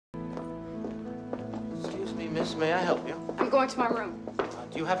Miss, may I help you? I'm going to my room.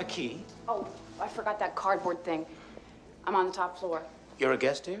 Do you have a key? Oh, I forgot that cardboard thing. I'm on the top floor. You're a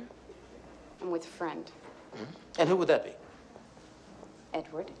guest here? I'm with a friend. Hmm? And who would that be?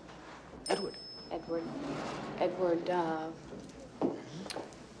 Edward. Edward? Edward,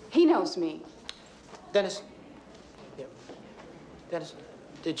 he knows me. Dennis. Yeah. Dennis,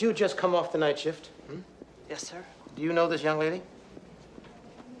 did you just come off the night shift? Hmm? Yes, sir. Do you know this young lady?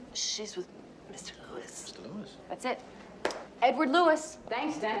 She's with Mr. Lewis. Mr. Lewis? That's it. Edward Lewis.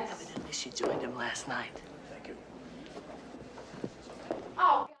 Thanks, Dennis. Evidently, she joined him last night. Thank you.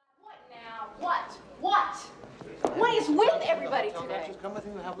 Oh, God, what now? What? What is with everybody today? Just come with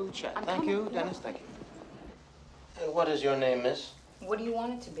me and have a little chat. I'm Thank coming. you, Dennis. Thank you. And what is your name, miss? What do you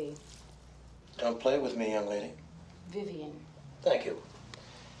want it to be? Don't play with me, young lady. Vivian. Thank you.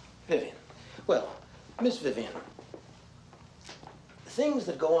 Vivian. Well, Miss Vivian, things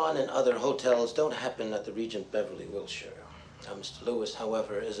that go on in other hotels don't happen at the Regent Beverly Wilshire. Now, Mr. Lewis,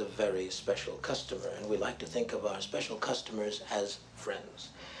 however, is a very special customer, and we like to think of our special customers as friends.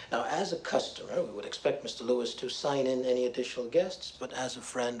 Now, as a customer, we would expect Mr. Lewis to sign in any additional guests, but as a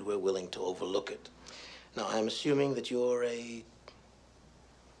friend, we're willing to overlook it. Now, I'm assuming that you're a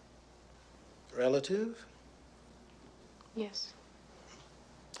relative? Yes.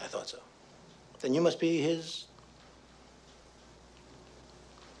 I thought so. Then you must be his...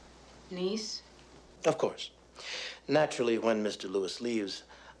 Niece? Of course. Naturally, when Mr. Lewis leaves,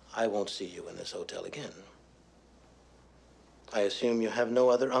 I won't see you in this hotel again. I assume you have no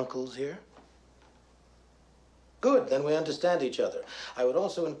other uncles here? Good, then we understand each other. I would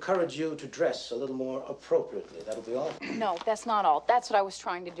also encourage you to dress a little more appropriately. That'll be all. No, that's not all. That's what I was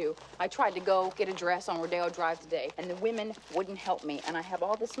trying to do. I tried to go get a dress on Rodeo Drive today, and the women wouldn't help me. And I have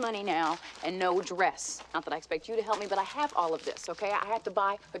all this money now and no dress. Not that I expect you to help me, but I have all of this, okay? I have to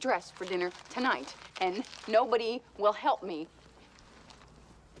buy a dress for dinner tonight, and nobody will help me.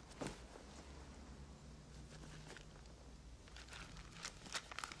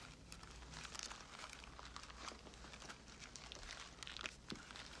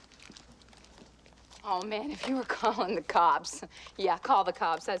 Oh, man, if you were calling the cops. Yeah, call the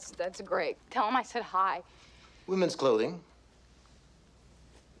cops. That's great. Tell them I said hi. Women's clothing.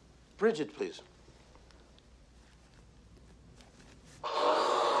 Bridget, please.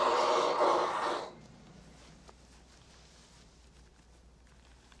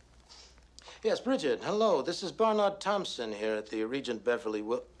 Yes, Bridget, hello. This is Barnard Thompson here at the Regent Beverly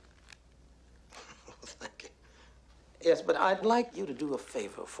Thank you. Yes, but I'd like you to do a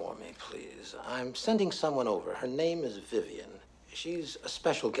favor for me, please. I'm sending someone over. Her name is Vivian. She's a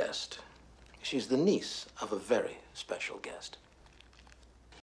special guest. She's the niece of a very special guest.